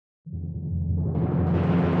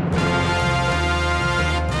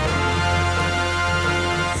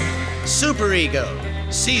Superego,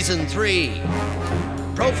 Season 3.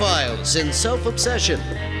 Profiles in Self-Obsession.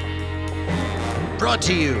 Brought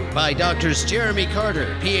to you by Drs. Jeremy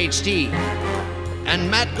Carter, Ph.D., and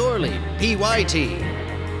Matt Gorley, Py.T.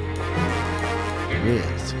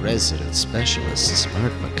 With resident specialists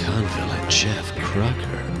Mark McConville and Jeff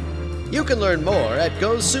Crocker. You can learn more at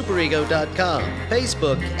GoSuperego.com,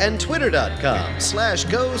 Facebook, and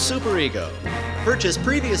Twitter.com/GoSuperego. Purchase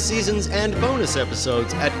previous seasons and bonus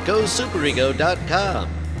episodes at GoSuperego.com.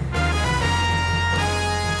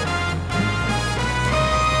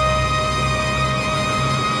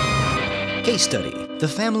 Case study: The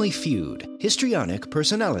Family Feud, Histrionic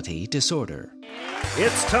Personality Disorder.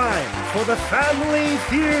 It's time for the Family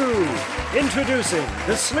Feud. Introducing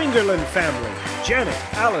the Slingerland family. Janet,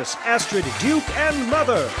 Alice, Astrid, Duke, and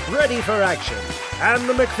Mother, ready for action. And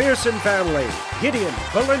the McPherson family. Gideon,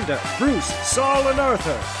 Belinda, Bruce, Saul, and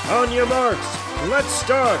Arthur. On your marks, let's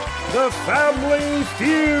start the Family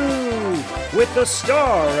Feud. With the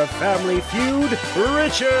star of Family Feud,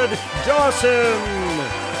 Richard Dawson.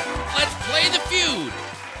 Let's play the feud.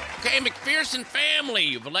 Okay, McPherson family,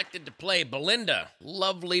 you've elected to play Belinda.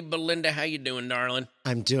 Lovely Belinda, how you doing, darling?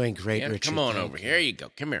 I'm doing great, Richard. Come on over here. Here you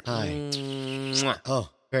go. Come here. Hi. Mwah.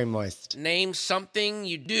 Oh, very moist. Name something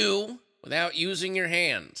you do without using your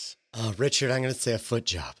hands. Oh, Richard, I'm going to say a foot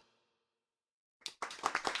job.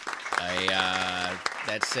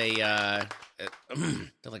 That's like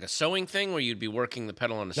a sewing thing where you'd be working the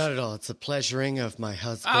pedal on a... Not at all. It's a pleasuring of my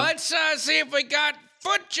husband. Let's see if we got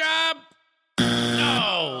foot job.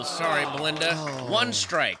 Oh, sorry, Belinda. Oh. One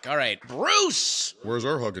strike. All right, Bruce. Where's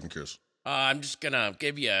our hug and kiss? I'm just gonna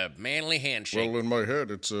give you a manly handshake. Well, in my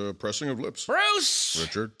head, it's a pressing of lips. Bruce!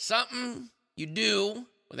 Richard? Something you do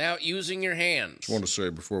without using your hands. Just want to say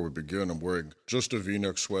before we begin, I'm wearing just a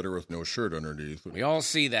V-neck sweater with no shirt underneath. We all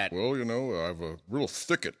see that. Well, you know, I have a real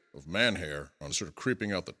thicket of man hair on sort of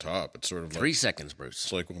creeping out the top. It's sort of 3 like... seconds, Bruce.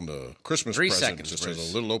 It's like when the Christmas 3 present seconds, just Bruce.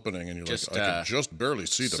 has a little opening and you're Just, like, I can just barely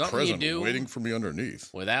see the something present you do waiting for me underneath.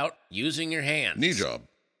 Without using your hands. Knee job.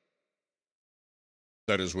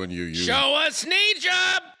 That is when you use... Show us knee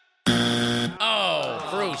job! Oh,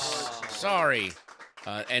 Bruce, sorry.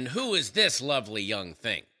 And who is this lovely young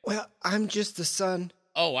thing? Well, I'm just the son.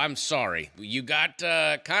 Oh, I'm sorry. You got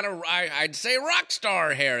kind of, I'd say, rock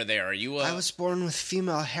star hair there. Are you... I was born with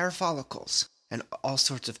female hair follicles and all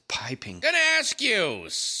sorts of piping. Gonna ask you,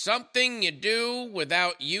 something you do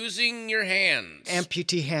without using your hands.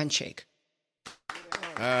 Amputee handshake.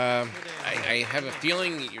 I have a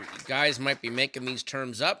feeling you guys might be making these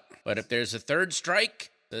terms up, but if there's a third strike,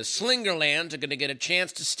 the Slingerlands are gonna get a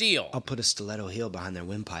chance to steal. I'll put a stiletto heel behind their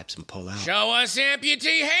windpipes and pull out. Show us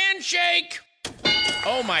amputee handshake!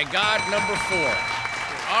 Oh my God, number 4.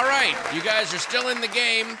 All right, you guys are still in the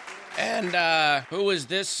game. And, who is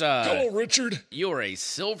this, Hello, Richard. You're a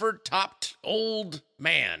silver-topped old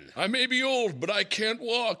man. I may be old, but I can't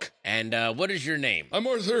walk. And, what is your name? I'm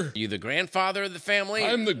Arthur. You the grandfather of the family?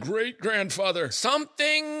 I'm the great-grandfather.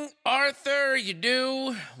 Something, Arthur, you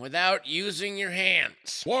do without using your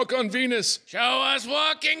hands. Walk on Venus. Show us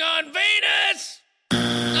walking on Venus! Oh,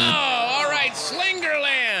 all right,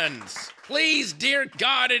 Slingerlands. Please, dear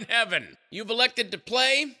God in heaven, you've elected to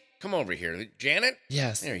play. Come over here, Janet.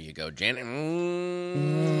 Yes. There you go, Janet.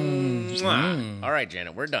 All right,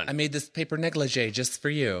 Janet, we're done. I made this paper negligee just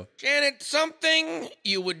for you. Janet, something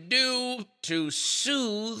you would do to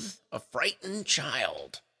soothe a frightened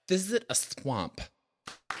child. Visit a swamp.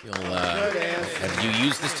 Have you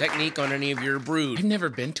used this technique on any of your brood? I've never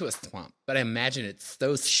been to a swamp, but I imagine it's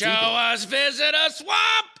so Show stupid. us visit a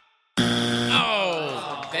swamp!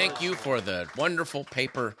 Oh, thank you for the wonderful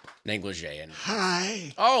paper negligee. And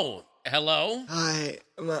Hi. oh, hello. Hi.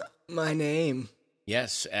 My name.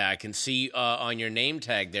 Yes, I can see on your name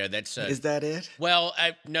tag there. That's Is that it? well,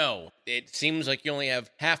 no. It seems like you only have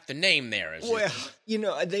half the name there. Well, you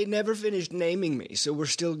know, they never finished naming me, so we're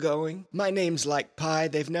still going. My name's like pie.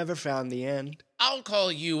 They've never found the end. I'll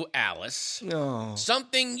call you Alice. No.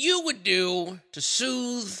 Something you would do to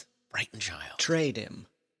soothe frightened child. Trade him.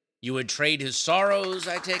 You would trade his sorrows,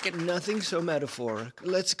 I take it? Nothing so metaphoric.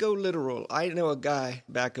 Let's go literal. I know a guy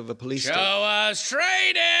back of a police Show station. us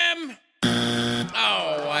trade him!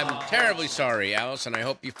 Oh, I'm terribly sorry, Alice, and I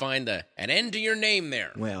hope you find an end to your name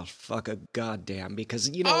there. Well, fuck a goddamn, because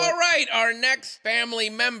you know All what? right, our next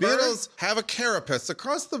family member. Beetles have a carapace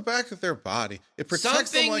across the back of their body. It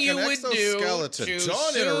protects Something them like you an would do exoskeleton. to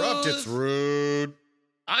Don't interrupt, soothe- it's rude.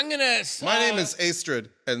 I'm gonna... My name is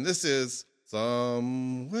Astrid, and this is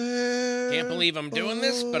Somewhere. Can't believe I'm doing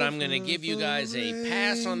this, but I'm going to give you guys a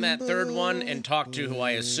pass on that third one and talk to who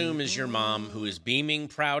I assume is your mom, who is beaming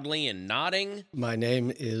proudly and nodding. My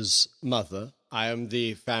name is Mother. I am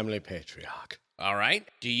the family patriarch. All right.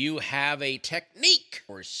 Do you have a technique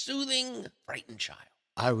for soothing a frightened child?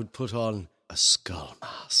 I would put on a skull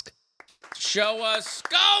mask. Show us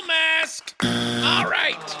skull mask! All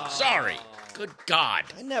right. Sorry. Good God.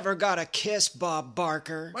 I never got a kiss, Bob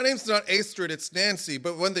Barker. My name's not Astrid, it's Nancy,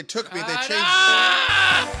 but when they took me, they changed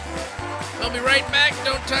I'll be right back.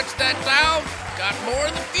 Don't touch that dial. Got more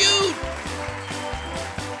of the feud.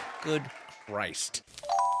 Good Christ.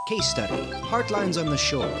 Case study: Heartlines on the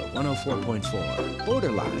Shore, 104.4.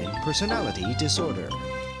 Borderline personality disorder.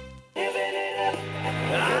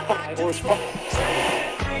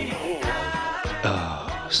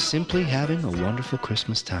 Oh, simply having a wonderful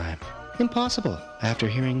Christmas time. Impossible after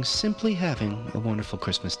hearing Simply Having a Wonderful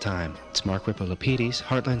Christmas Time. It's Mark Ripple-Lapidis,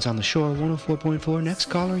 Heartlines on the Shore, 104.4. Next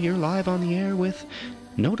caller, you're live on the air with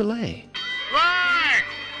no delay. Mark!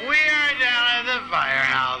 We are down at the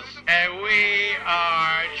firehouse, and we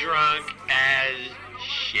are drunk as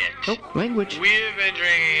shit. Oh, language. We have been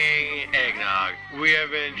drinking eggnog. We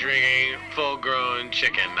have been drinking full-grown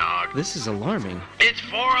chicken nog. This is alarming. It's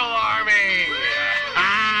for alarming!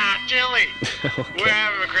 Chili! Okay. We're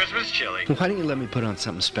having a Christmas chili. Why don't you let me put on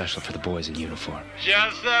something special for the boys in uniform?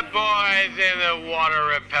 Just the boys in the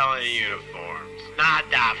water-repellent uniforms. Not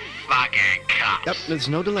the fucking cops. Yep, there's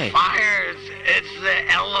no delay. Fires, it's the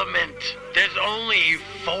element. There's only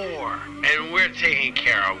 4, and we're taking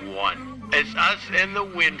care of 1. It's us and the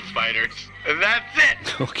wind fighters. That's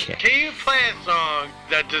it. Okay. Can you play a song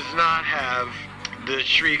that does not have the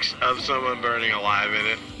shrieks of someone burning alive in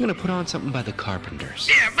it? I'm gonna put on something by the Carpenters.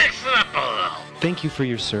 Yeah, mix it up a little. Thank you for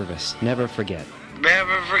your service. Never forget.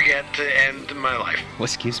 Never forget to end my life. Well,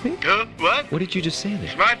 excuse me? Huh? What? What did you just say there?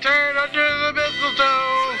 It's my turn under the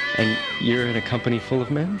mistletoe. And you're in a company full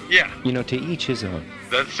of men? Yeah, You know, to each his own.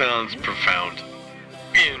 that sounds profound.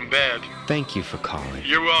 In bed. Thank you for calling.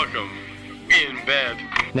 You're welcome. In bed.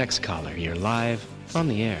 Next caller, you're live on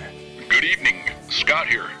the air. Good evening. Scott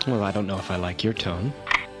here. Well, I don't know if I like your tone.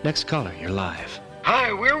 Next caller, you're live.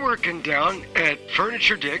 Hi, we're working down at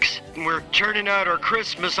Furniture Dick's, and we're churning out our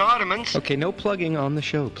Christmas ottomans. Okay, no plugging on the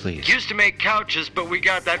show, please. Used to make couches, but we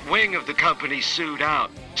got that wing of the company sued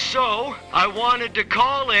out. So, I wanted to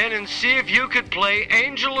call in and see if you could play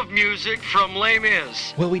Angel of Music from Les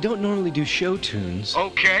Mis. Well, we don't normally do show tunes.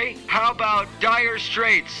 Okay, how about Dire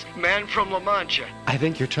Straits, Man from La Mancha? I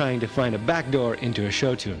think you're trying to find a backdoor into a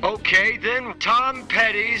show tune. Okay, then Tom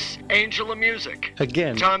Petty's Angel of Music.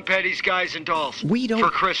 Again, Tom Petty's Guys and Dolls. we don't... For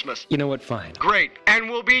Christmas. You know what? Fine. Great. And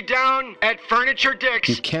we'll be down at Furniture Dick's.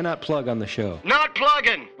 You cannot plug on the show. Not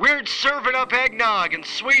plugging. We're serving up eggnog and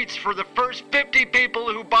sweets for the first 50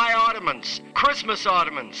 people who buy ottomans. Christmas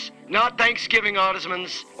ottomans. Not Thanksgiving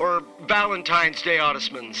ottomans or Valentine's Day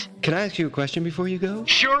ottomans. Can I ask you a question before you go?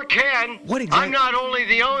 Sure can. What exactly... I'm not only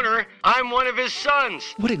the owner, I'm one of his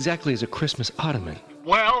sons. What exactly is a Christmas ottoman?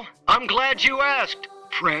 Well, I'm glad you asked,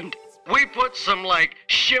 friend. We put some,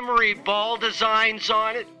 shimmery ball designs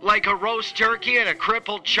on it, like a roast turkey and a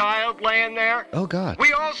crippled child laying there. Oh, God.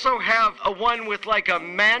 We also have a one with, a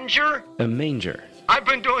manger. A manger. I've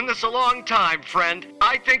been doing this a long time, friend.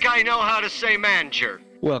 I think I know how to say manger.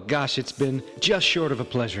 Well, gosh, it's been just short of a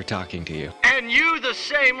pleasure talking to you. And you the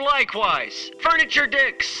same likewise. Furniture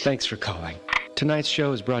Dick's. Thanks for calling. Tonight's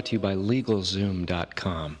show is brought to you by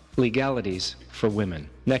LegalZoom.com. Legalities for women.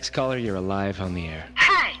 Next caller, you're alive on the air.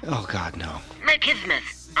 Hi, Oh, God, no. Merry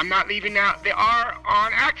Christmas. I'm not leaving out the R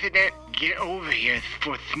on accident. Get over here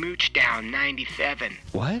for Smooch Down 97.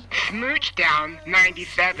 What? Smooch Down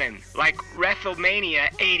 97, like WrestleMania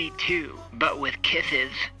 82, but with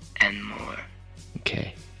kisses and more.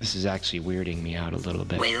 Okay, this is actually weirding me out a little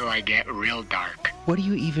bit. Wait till I get real dark. What do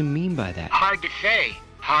you even mean by that? Hard to say.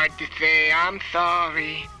 Hard to say I'm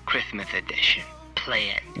sorry. Christmas edition. Play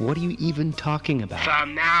it. What are you even talking about?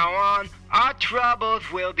 From now on, our troubles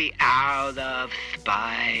will be out of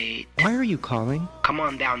spite. Why are you calling? Come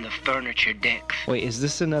on down to Furniture Dick's. Wait, is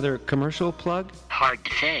this another commercial plug? Hard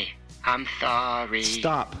to say. I'm sorry.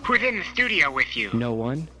 Stop. Who's in the studio with you? No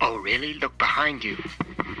one? Oh, really? Look behind you.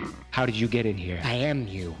 How did you get in here? I am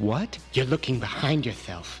you. What? You're looking behind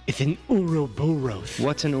yourself. It's an Ouroboros.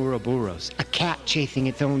 What's an Ouroboros? A cat chasing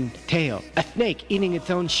its own tail. A snake eating its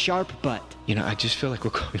own sharp butt. You know, I just feel like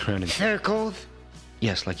we're going around in... Circles.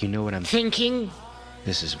 Yes, like you know what I'm... Thinking.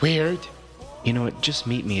 This is... Weird. You know what? Just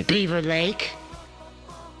meet me at... Beaver Lake.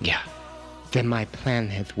 Yeah. Then my plan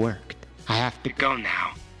has worked. I have to go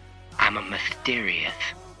now. I'm a mysterious.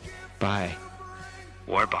 Bye.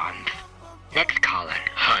 War bonds. Next caller.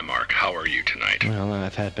 Hi, Mark. How are you tonight? Well,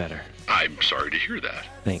 I've had better. I'm sorry to hear that.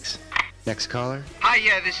 Thanks. Next caller?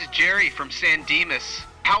 Hi, this is Jerry from San Dimas.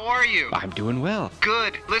 How are you? I'm doing well.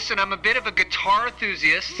 Good. Listen, I'm a bit of a guitar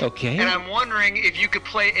enthusiast. Okay. And I'm wondering if you could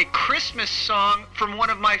play a Christmas song from one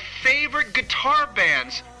of my favorite guitar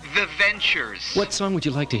bands, The Ventures. What song would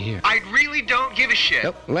you like to hear? I really don't give a shit.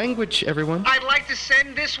 Nope. Language, everyone. I'd like to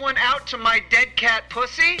send this one out to my dead cat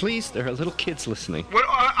pussy. Please, there are little kids listening. What,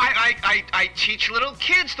 I teach little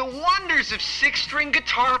kids the wonders of six-string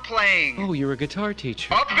guitar playing. Oh, you're a guitar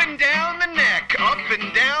teacher. Up and down the neck, up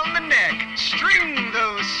and down the neck. String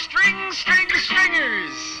those stringers.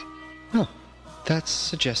 Oh, that's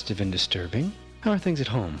suggestive and disturbing. How are things at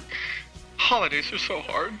home? Holidays are so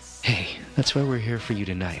hard. Hey, that's why we're here for you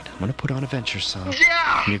tonight. I'm gonna put on a Venture song.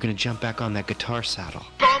 Yeah! And you're gonna jump back on that guitar saddle.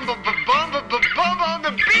 Bum on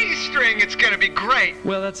the B string. It's gonna be great.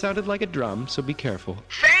 Well, that sounded like a drum, so be careful.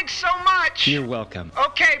 Thanks so much. You're welcome.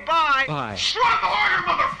 Okay, bye. Bye. Strike harder,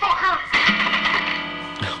 motherfucker!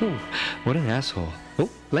 Oh, what an asshole. Oh,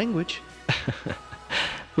 language.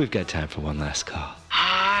 We've got time for one last call.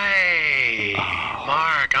 Hi.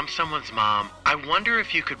 Mark, I'm someone's mom. I wonder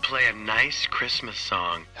if you could play a nice Christmas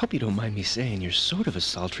song. Hope you don't mind me saying you're sort of a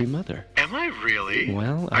sultry mother. Am I really?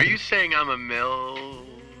 Well, Are you saying I'm a mill...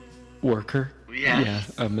 worker?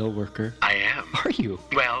 Yes. Yeah, a mill worker. I am. Are you?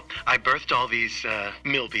 Well, I birthed all these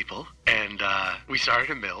mill people, and we started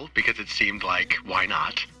a mill because it seemed like, why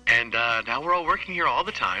not? And now we're all working here all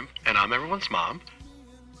the time, and I'm everyone's mom.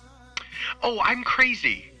 Oh, I'm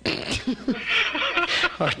crazy.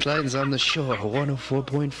 Heartlines on the shore,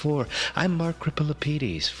 104.4. I'm Mark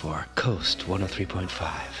Kripalapides for Coast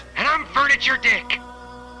 103.5. And I'm Furniture Dick.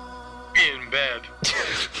 In bed.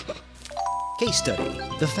 Case study: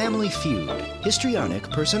 The Family Feud. Histrionic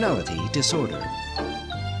personality disorder.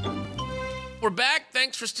 We're back.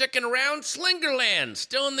 Thanks for sticking around. Slingerland,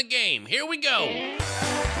 still in the game. Here we go.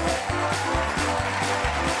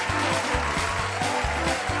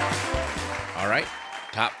 All right.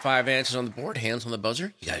 Top 5 answers on the board. Hands on the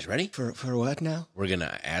buzzer. You guys ready? For what now? We're going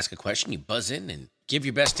to ask a question. You buzz in and give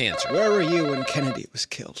your best answer. Where were you when Kennedy was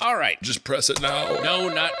killed? All right. Just press it now. No,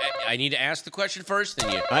 not. I need to ask the question first,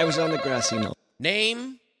 then you. I was on the grassy knoll.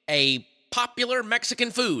 Name a popular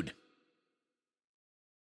Mexican food.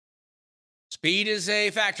 Speed is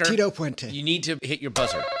a factor. Tito Puente. You need to hit your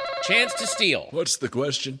buzzer. Chance to steal. What's the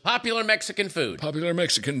question? Popular Mexican food. Popular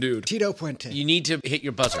Mexican dude. Tito Puente. You need to hit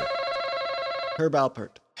your buzzer. Herb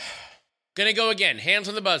Alpert. Gonna go again. Hands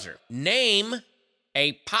on the buzzer. Name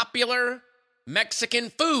a popular Mexican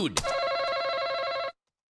food.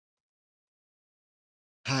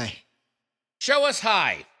 Hi. Show us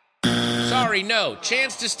high. Sorry, no.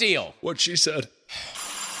 Chance to steal. What she said.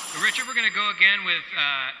 Richard, we're going to go again with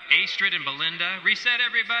Astrid and Belinda. Reset,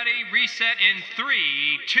 everybody. Reset in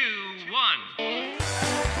 3, 2, 1.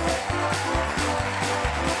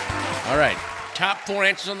 All right. Top 4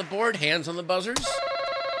 answers on the board. Hands on the buzzers.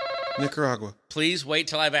 Nicaragua. Please wait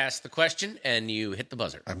till I've asked the question and you hit the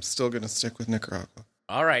buzzer. I'm still going to stick with Nicaragua.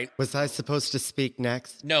 All right. Was I supposed to speak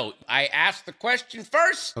next? No, I asked the question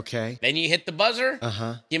first. Okay. Then you hit the buzzer.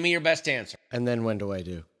 Uh-huh. Give me your best answer. And then when do I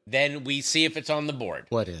do? Then we see if it's on the board.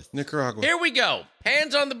 What is? Nicaragua. Here we go.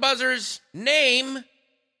 Hands on the buzzers. Name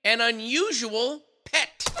an unusual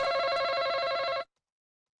pet.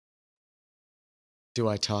 Do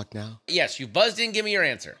I talk now? Yes, you buzzed in. Give me your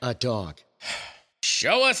answer. A dog.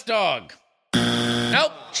 Show us dog.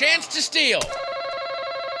 Nope. Chance to steal.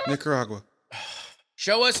 Nicaragua.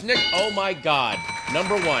 Show us Nick. Oh, my God.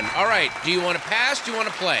 Number 1. All right. Do you want to pass? Do you want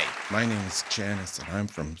to play? My name is Janice, and I'm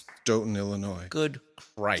from Stoughton, Illinois. Good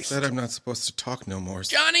Christ. Said I'm not supposed to talk no more.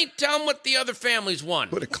 Johnny, tell them what the other families won.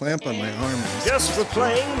 Put a clamp on my arm. Just for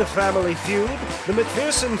playing The Family Feud, the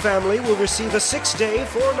McPherson family will receive a 6-day,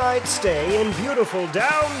 4-night stay in beautiful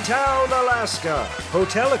downtown Alaska.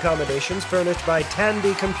 Hotel accommodations furnished by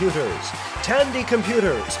Tandy Computers. Tandy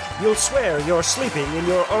Computers. You'll swear you're sleeping in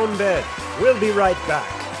your own bed. We'll be right back.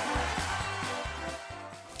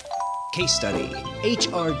 Case study: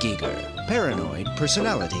 H.R. Giger, paranoid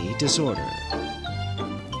personality disorder.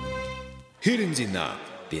 Hören Sie nach,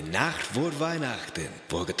 die Nacht vor Weihnachten,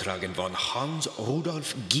 vorgetragen von Hans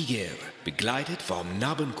Rudolf Giger, begleitet vom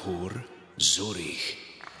Nabenchor Zurich.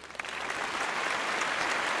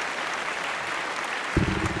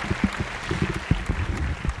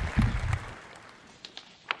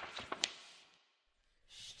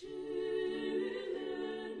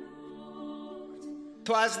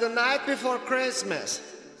 "'Twas the night before Christmas,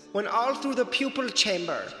 when all through the pupil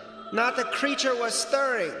chamber not a creature was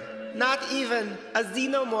stirring. Not even a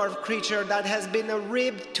xenomorph creature that has been a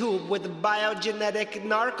rib tube with biogenetic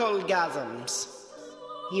narcolgasms.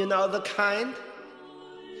 You know the kind?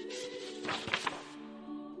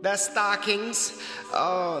 The stockings.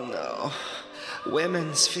 Oh no.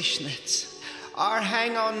 Women's fishnets. Or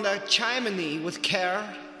hang on the chimney with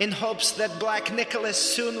care, in hopes that Black Nicholas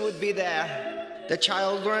soon would be there. The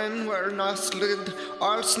children were nestled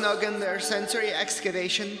all snug in their sensory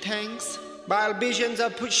excavation tanks, while visions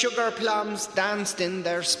of sugar plums danced in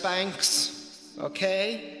their spanks.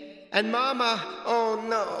 Okay? And Mama, oh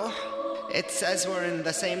no, it says we're in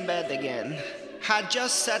the same bed again, had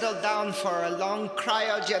just settled down for a long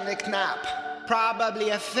cryogenic nap. Probably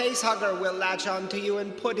a facehugger will latch onto you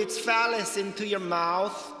and put its phallus into your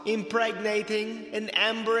mouth, impregnating an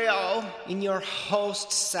embryo in your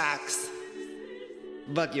host sacs.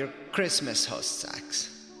 But your Christmas host sacs.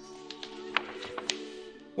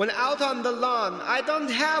 When out on the lawn, I don't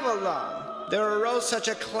have a lawn, there arose such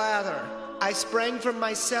a clatter. I sprang from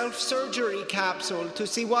my self-surgery capsule to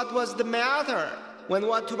see what was the matter. When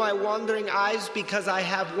what to my wandering eyes, because I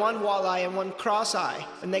have one walleye and one cross-eye,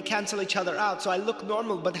 and they cancel each other out, so I look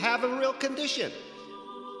normal but have a real condition.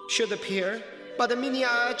 Should appear but a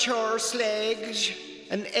miniature sledge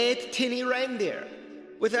and 8 tinny reindeer.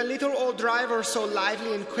 With a little old driver so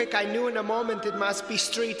lively and quick, I knew in a moment it must be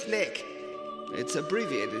Street Lick. It's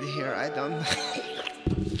abbreviated here, I don't...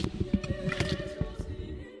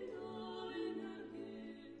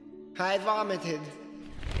 I vomited.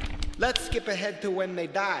 Let's skip ahead to when they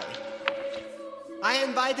die. I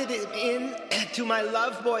invited him in to my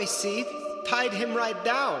love boy seat, tied him right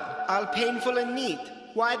down, all painful and neat.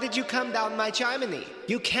 Why did you come down my chimney?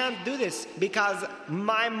 You can't do this because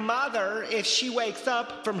my mother, if she wakes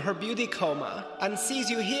up from her beauty coma and sees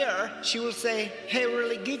you here, she will say, "Hey,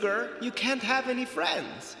 really, Giger, you can't have any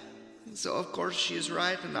friends." So of course she is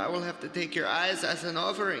right, and I will have to take your eyes as an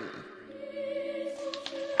offering.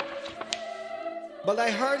 But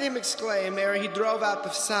I heard him exclaim ere he drove out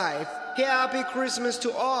of sight, "Happy Christmas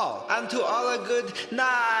to all, and to all a good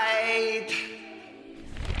night."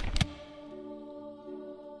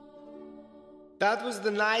 That was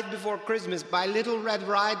The Night Before Christmas by Little Red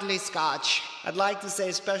Ridley Scotch. I'd like to say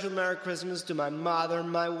a special Merry Christmas to my mother,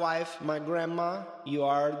 my wife, my grandma. You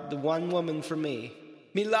are the one woman for me.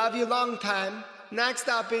 Me love you long time. Next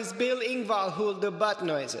up is Bill Ingvall, who'll do butt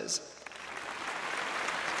noises.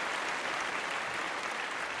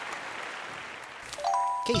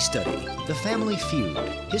 Case study: The Family Feud,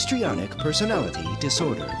 Histrionic Personality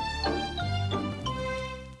Disorder.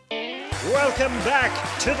 Welcome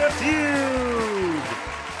back to the Feud!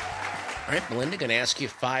 All right, Belinda, going to ask you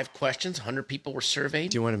 5 questions. 100 people were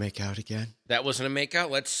surveyed. Do you want to make out again? That wasn't a make-out.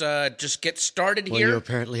 Let's just get started Well, here. you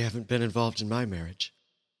apparently haven't been involved in my marriage.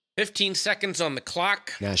 15 seconds on the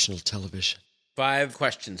clock. National television. 5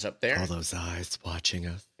 questions up there. All those eyes watching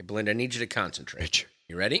us. Hey, Belinda, I need you to concentrate. Richard.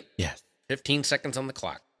 You ready? Yes. 15 seconds on the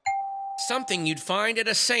clock. Something you'd find at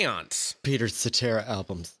a seance. Peter Cetera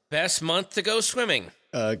albums. Best month to go swimming.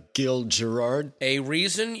 Gil Gerard. A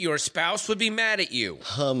reason your spouse would be mad at you.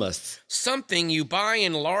 Hummus. Something you buy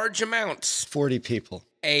in large amounts. 40 people.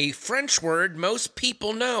 A French word most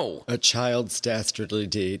people know. A child's dastardly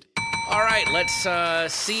deed. All right, let's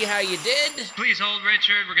see how you did. Please hold,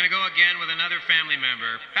 Richard. We're going to go again with another family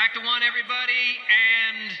member. Back to 1, everybody,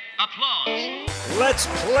 and applause. Let's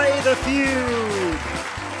play the Feud!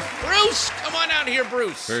 Bruce, come on out here,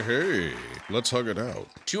 Bruce. Hey, let's hug it out.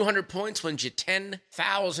 200 points wins you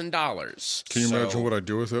 $10,000. Can you imagine what I'd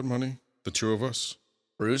do with that money? The 2 of us?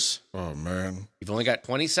 Bruce? Oh, man. You've only got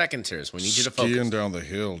 20 seconds here, so we need you to focus. Skiing down the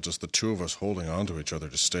hill, just the 2 of us holding on to each other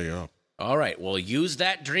to stay up. All right, well, use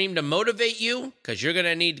that dream to motivate you, because you're going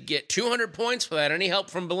to need to get 200 points without any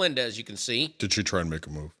help from Belinda, as you can see. Did she try and make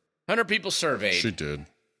a move? 100 people surveyed. She did.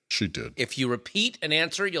 She did. If you repeat an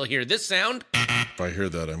answer, you'll hear this sound. If I hear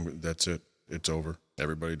that, that's it. It's over.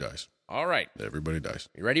 Everybody dies. All right. Everybody dies.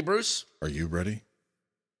 You ready, Bruce? Are you ready?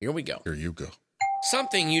 Here we go. Here you go.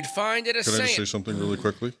 Something you'd find at a Can I just say something really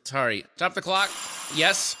quickly? Sorry. Stop the clock.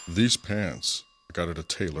 Yes? These pants, I got it at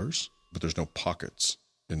Taylor's, but there's no pockets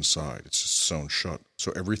inside. It's just sewn shut.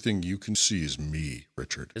 So everything you can see is me,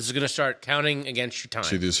 Richard. This is going to start counting against your time.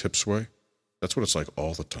 See this hip sway? That's what it's like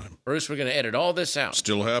all the time. Bruce, we're going to edit all this out.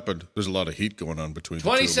 Still happened. There's a lot of heat going on between the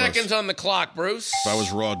 20 2 of us. 20 seconds on the clock, Bruce. If I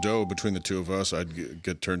was raw dough between the 2 of us, I'd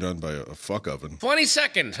get turned on by a fuck oven. 20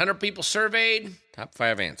 seconds. 100 people surveyed. Top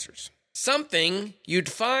 5 answers. Something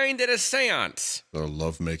you'd find at a seance. A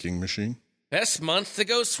love-making machine. Best month to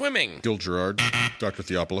go swimming. Gil Gerard. Dr.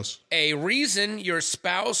 Theopolis. A reason your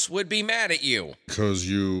spouse would be mad at you. Because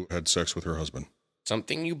you had sex with her husband.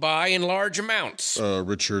 Something you buy in large amounts.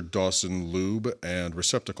 Richard Dawson lube and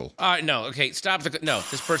receptacle. No, okay, stop no,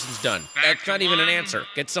 this person's done. That's not even an answer.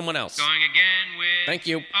 Get someone else. Going again with... Thank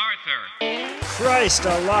you. Arthur. Christ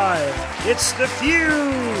alive, it's the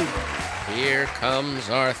Feud! Here comes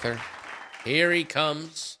Arthur. Here he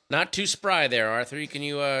comes. Not too spry there, Arthur. Can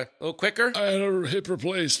you, a little quicker? I had a hip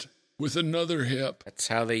replaced with another hip. That's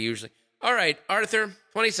how they usually... All right, Arthur,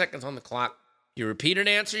 20 seconds on the clock. You repeat an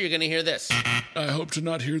answer, you're going to hear this. I hope to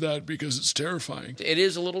not hear that because it's terrifying. It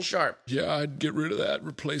is a little sharp. Yeah, I'd get rid of that,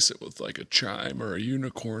 replace it with like a chime or a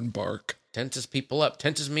unicorn bark. Tenses people up,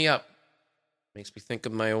 tenses me up. Makes me think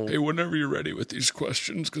of my old... Hey, whenever you're ready with these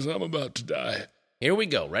questions, because I'm about to die. Here we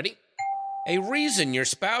go, ready? A reason your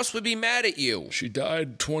spouse would be mad at you. She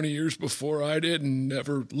died 20 years before I did and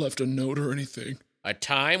never left a note or anything. A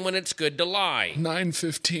time when it's good to lie.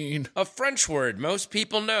 9:15. A French word most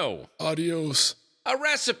people know. Adios. A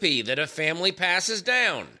recipe that a family passes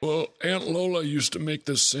down. Well, Aunt Lola used to make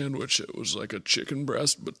this sandwich. It was like a chicken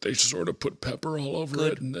breast, but they sort of put pepper all over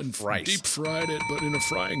it and then deep fried it, but in a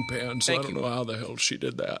frying pan. So I don't know how the hell she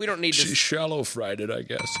did that. We don't need to... She shallow fried it, I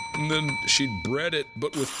guess. And then she'd bread it,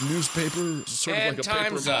 but with newspaper, sort of like a paper.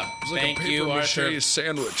 Time's up. It was like Thank a paper you, mache Arthur.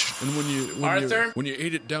 sandwich. And when you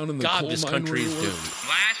ate it down in the coal this mine country where is you doomed. worked.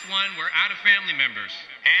 Last one, we're out of family members.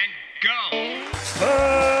 And go! Fuck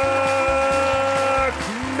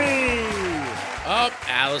me! Oh,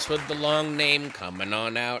 Alice with the long name coming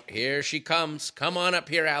on out. Here she comes. Come on up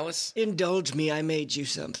here, Alice. Indulge me, I made you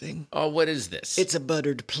something. Oh, what is this? It's a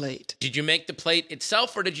buttered plate. Did you make the plate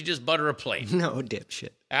itself, or did you just butter a plate? No, dipshit.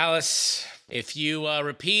 Alice, if you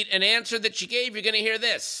repeat an answer that she gave, you're going to hear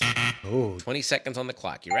this. Oh. 20 seconds on the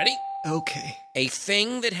clock. You ready? Okay. A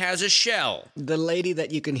thing that has a shell. The lady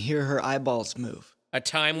that you can hear her eyeballs move. A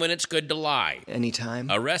time when it's good to lie. Anytime.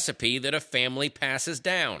 A recipe that a family passes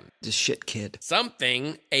down. The shit kid.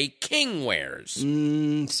 Something a king wears.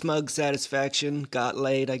 Smug satisfaction. Got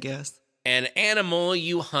laid, I guess. An animal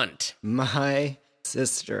you hunt. My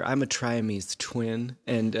sister. I'm a Triamese twin,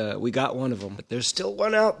 and we got one of them, but there's still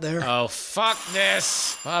one out there. Oh, fuck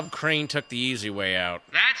this. Bob Crane took the easy way out.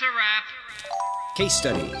 That's a wrap. Case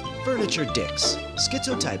study, Furniture Dicks,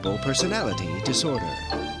 Schizotypal Personality Disorder.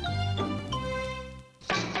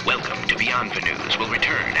 Welcome to Beyond the News. We'll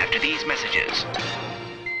return after these messages.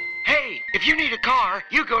 Hey, if you need a car,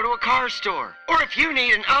 you go to a car store. Or if you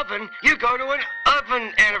need an oven, you go to an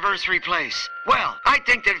oven anniversary place. Well, I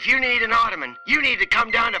think that if you need an ottoman, you need to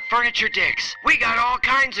come down to Furniture Dicks. We got all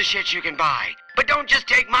kinds of shit you can buy. But don't just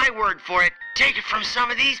take my word for it. Take it from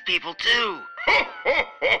some of these people, too. Ho, ho,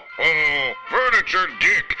 ho, ho! Furniture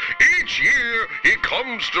Dick! Each year he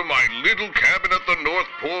comes to my little cabin at the North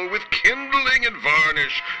Pole with kindling and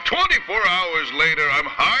varnish. 24 hours later, I'm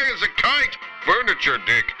high as a kite. Furniture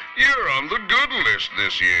Dick, you're on the good list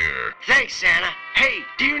this year. Thanks, Santa. Hey,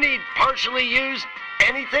 do you need partially used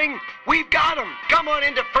anything? We've got them. Come on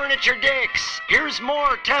into Furniture Dicks. Here's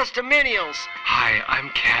more testimonials. Hi, I'm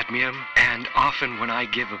Cadmium, and often when I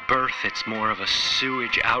give a birth, it's more of a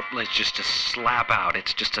sewage outlet, just a slap out.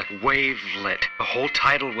 It's just a wavelet, a whole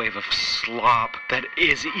tidal wave of slop that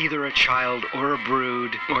is either a child or a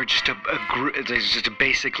brood, or just it's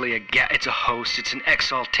a host. It's an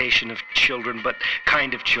exaltation of children, but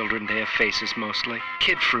kind of children. They have faces mostly.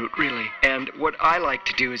 Kid fruit, really. And what I like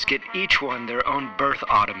to do is get each one their own birth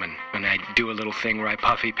ottoman, and I do a little thing where I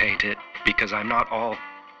puffy paint it, because I'm not all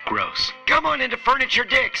gross. Come on into Furniture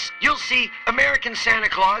Dicks. You'll see American Santa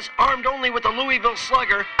Claus armed only with a Louisville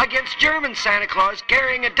Slugger against German Santa Claus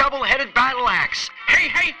carrying a double-headed battle axe. Hey,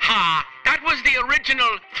 hey, ha! That was the original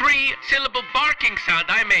 3-syllable barking sound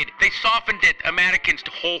I made. They softened it, Americans,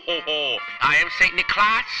 to ho, ho, ho. I am St.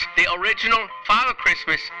 Nicholas, the original Father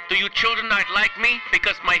Christmas. Do you children not like me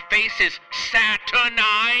because my face is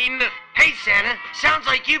saturnine? Hey, Santa, sounds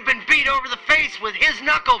like you've been beat over the face with his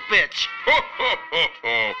knuckle pitch. Ho, ho, ho,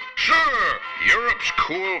 ho. Sure, Europe's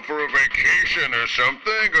cool for a vacation or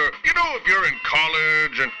something, or, you know, if you're in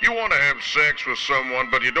college and you want to have sex with someone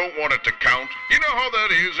but you don't want it to count. You know how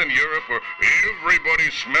that is in Europe where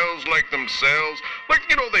everybody smells like themselves? Like,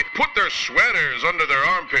 you know, they put their sweaters under their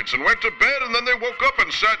armpits and went to bed and then they woke up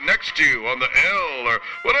and sat next to you on the L or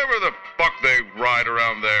whatever the fuck they ride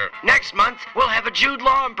around there. Next month, we'll have a Jude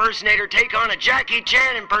Law impersonator take on a Jackie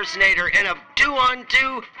Chan impersonator in a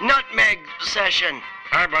 2-on-2 nutmeg session.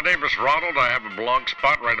 Hi, my name is Ronald. I have a blog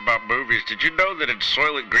spot right about movies. Did you know that in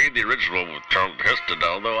Soylent Green, the original with Tompkast,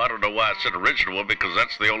 although I don't know why I said original one because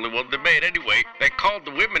that's the only one they made anyway, they called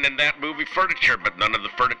the women in that movie furniture, but none of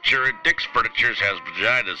the furniture in Dick's Furnitures has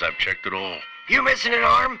vaginas. I've checked it all. You missing an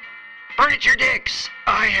arm? Furniture Dicks!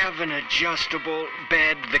 I have an adjustable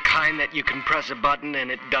bed, the kind that you can press a button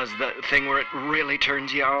and it does the thing where it really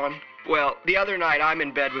turns you on. Well, the other night I'm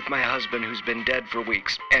in bed with my husband who's been dead for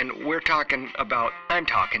weeks, and I'm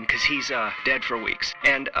talking because he's dead for weeks.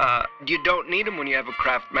 And you don't need him when you have a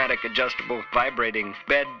Craftmatic adjustable vibrating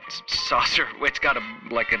bed saucer. It's got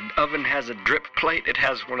like an oven has a drip plate, it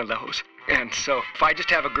has one of those. And so if I just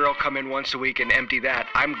have a girl come in once a week and empty that,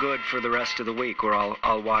 I'm good for the rest of the week, or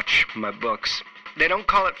I'll watch my books. They don't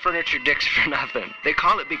call it Furniture Dicks for nothing. They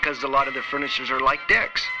call it because a lot of their furnitures are like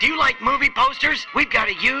dicks. Do you like movie posters? We've got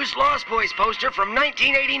a used Lost Boys poster from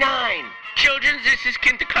 1989. Children, this is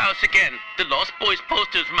Kinderklaus again. The Lost Boys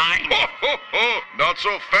poster's mine. Ho, ho, ho! Not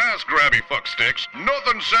so fast, grabby fucksticks.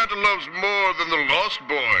 Nothing Santa loves more than the Lost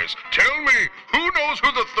Boys. Tell me, who knows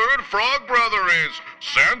who the third frog brother is?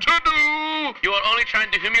 Santa do! You are only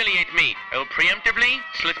trying to humiliate me. I will preemptively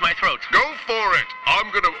slit my throat. Go for it.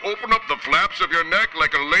 I'm gonna open up the flaps of your neck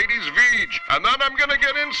like a lady's veg, and then I'm gonna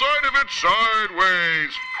get inside of it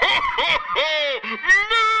sideways. Ho, ho, ho!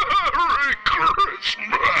 Merry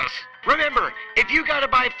Christmas! Remember, if you gotta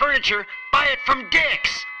buy furniture, buy it from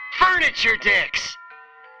Dicks. Furniture Dicks.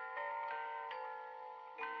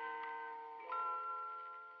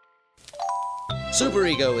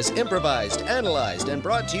 Superego is improvised, analyzed, and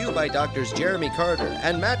brought to you by Doctors Jeremy Carter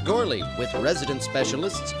and Matt Gorley, with resident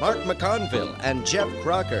specialists Mark McConville and Jeff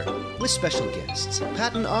Crocker. With special guests,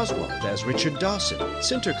 Patton Oswalt as Richard Dawson,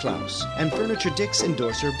 Sinterklaas, and Furniture Dicks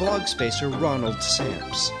endorser blog spacer Ronald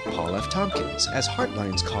Samps. Paul F. Tompkins as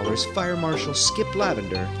Heartlines callers Fire Marshal Skip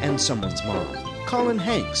Lavender and someone's mom. Colin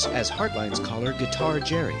Hanks as Heartlines caller Guitar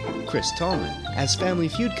Jerry. Chris Tallman as Family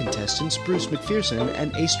Feud contestants Bruce McPherson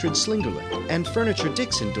and Astrid Slingerland, and Furniture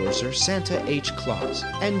Dicks endorser Santa H. Claus.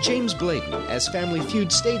 And James Bladon as Family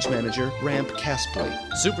Feud stage manager Ramp Caspley.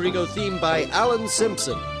 Superego theme by Alan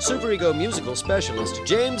Simpson. Superego musical specialist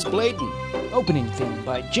James Bladon. Opening theme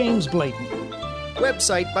by James Bladon.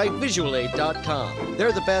 Website by visualaid.com.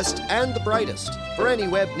 They're the best and the brightest. For any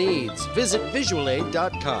web needs, visit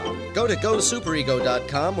visualaid.com. Go to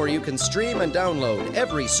gosuperego.com, where you can stream and download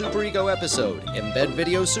every Superego episode, embed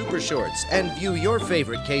video super shorts, and view your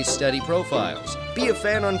favorite case study profiles. Be a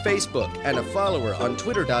fan on Facebook and a follower on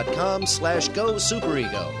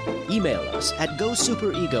twitter.com/gosuperego. Email us at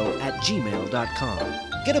gosuperego@gmail.com.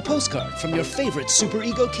 Get a postcard from your favorite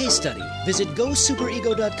Superego case study. Visit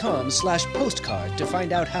gosuperego.com/postcard to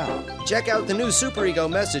find out how. Check out the new Superego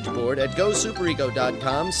message board at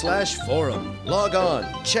gosuperego.com/forum. Log on,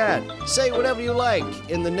 chat, say whatever you like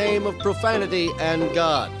in the name of profanity and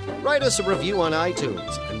God. Write us a review on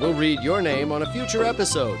iTunes, and we'll read your name on a future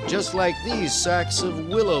episode, just like these sacks of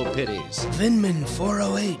willow pitties. Vinman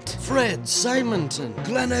 408, Fred Simonton,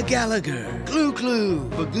 Glenna Gallagher, Clue Clue,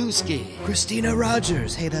 Bagooski, Christina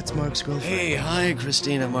Rogers. Hey, that's Mark's girlfriend. Hey, hi,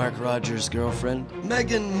 Christina, Mark Rogers' girlfriend.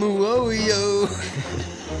 Megan Muoyo.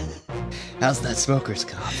 How's that smoker's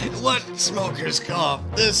cough? What smoker's cough?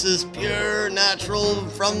 This is pure, natural,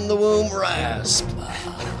 from the womb rasp.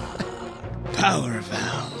 Power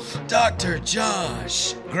Valve. Dr.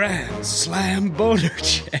 Josh. Grand Slam Boner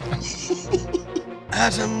Champ.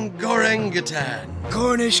 Atom Gorangutan.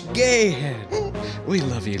 Cornish Gayhead. We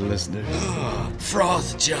love you, listeners.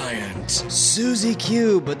 Froth Giant. Susie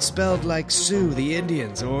Q, but spelled like Sue, the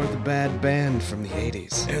Indians, or the bad band from the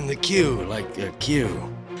 80s. And the Q, like a Q.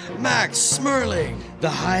 Max Smirling. The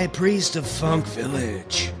High Priest of Funk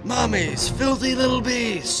Village. Mommy's Filthy Little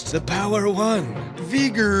Beast. The Power One.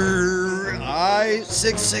 Vigor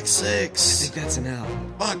I-666. I think that's an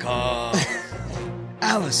album. Fuck off.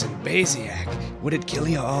 Allison Baziak. Would it kill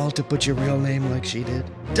you all to put your real name like she did?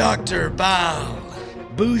 Dr. Baal.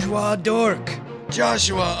 Bourgeois Dork.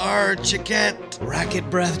 Joshua R. Chiquette. Racket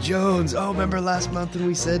Breath Jones. Oh, remember last month when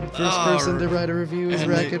we said first person to write a review is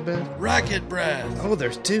Racket Breath? Racket Breath. Oh,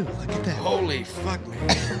 there's two. Look at that. Holy fuck me.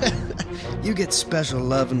 You get special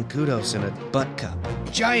love and kudos in a butt cup.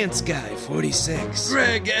 Giants Guy 46.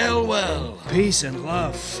 Greg Elwell. Peace and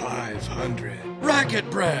Love 500. Racket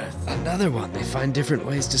Breath. Another one. They find different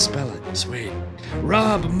ways to spell it. Sweet.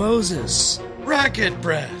 Rob Moses. Racket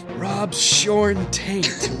Breath. Rob Shorn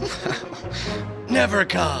Tate.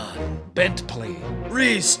 Nevercon. Bentley.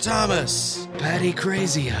 Reese Thomas. Patty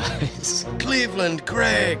Crazy Eyes. Cleveland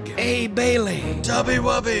Craig. A. Bailey. Tubby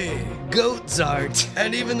Wubby. Goatzart.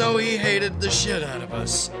 And even though he hated the shit out of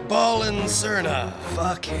us, Ballin' Cerna.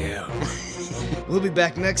 Fuck him. We'll be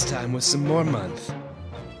back next time with some more month.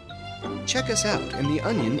 Check us out in the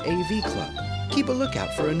Onion AV Club. Keep a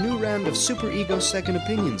lookout for a new round of Superego Second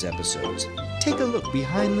Opinions episodes. Take a look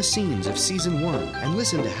behind the scenes of Season 1 and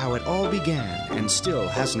listen to how it all began and still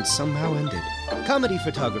hasn't somehow ended. Comedy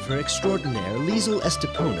photographer extraordinaire Liesl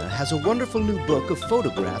Estepona has a wonderful new book of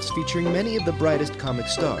photographs featuring many of the brightest comic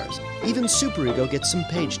stars. Even Superego gets some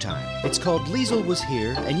page time. It's called Liesl Was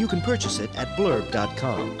Here, and you can purchase it at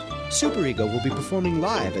blurb.com. Superego will be performing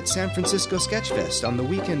live at San Francisco Sketchfest on the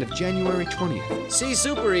weekend of January 20th. See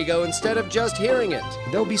Superego instead of just hearing it.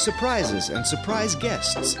 There'll be surprises and surprise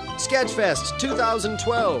guests. Sketchfest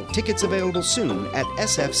 2012. Tickets available soon at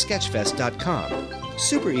sfsketchfest.com.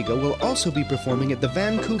 Superego will also be performing at the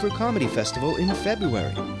Vancouver Comedy Festival in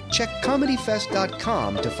February. Check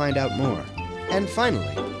comedyfest.com to find out more. And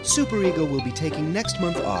finally, Superego will be taking next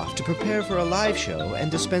month off to prepare for a live show and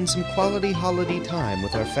to spend some quality holiday time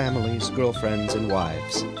with our families, girlfriends, and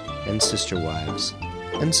wives, and sister wives,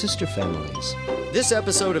 and sister families. This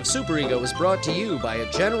episode of Superego is brought to you by a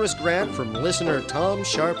generous grant from listener Tom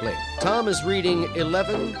Sharpling. Tom is reading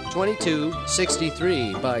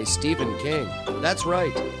 11/22/63 by Stephen King. That's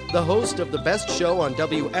right. The host of the best show on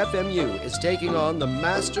WFMU is taking on the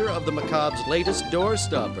master of the macabre's latest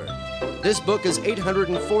doorstopper. This book is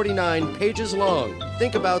 849 pages long.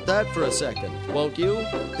 Think about that for a second, won't you?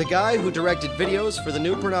 The guy who directed videos for the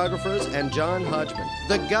New Pornographers and John Hodgman.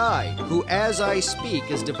 The guy who, as I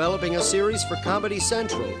speak, is developing a series for Comedy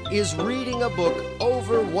Central, is reading a book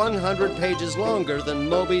over 100 pages longer than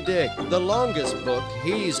Moby Dick, the longest book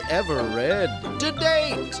he's ever read to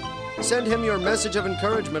date. Send him your message of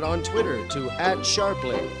encouragement on Twitter to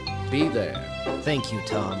 @Sharpling. Be there. Thank you,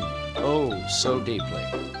 Tom. Oh, so deeply.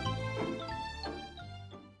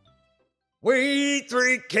 We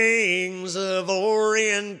three kings of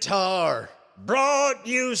Orientar brought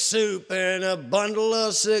you soup and a bundle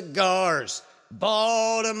of cigars.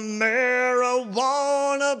 Bought a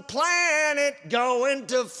marijuana planet, going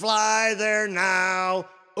to fly there now.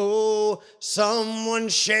 Oh, someone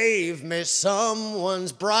shave me,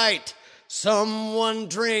 someone's bright. Someone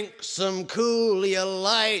drink some Coolia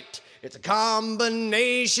Light. It's a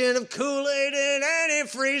combination of Kool-Aid and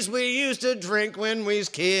antifreeze we used to drink when we was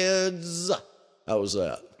kids. How was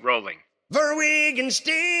that? Rolling.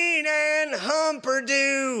 Verwegenstein and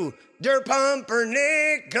Humperdew, Der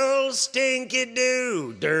Pumpernickel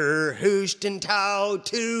Stinky-Doo, Der Hoostentau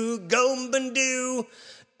to Gombendu,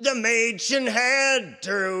 the Mädchen had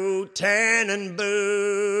through tannin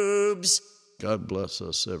boobs. God bless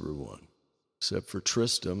us, everyone, except for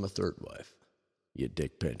Trista, my third wife. You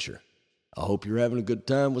dick pincher. I hope you're having a good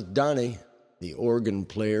time with Donnie, the organ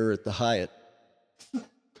player at the Hyatt.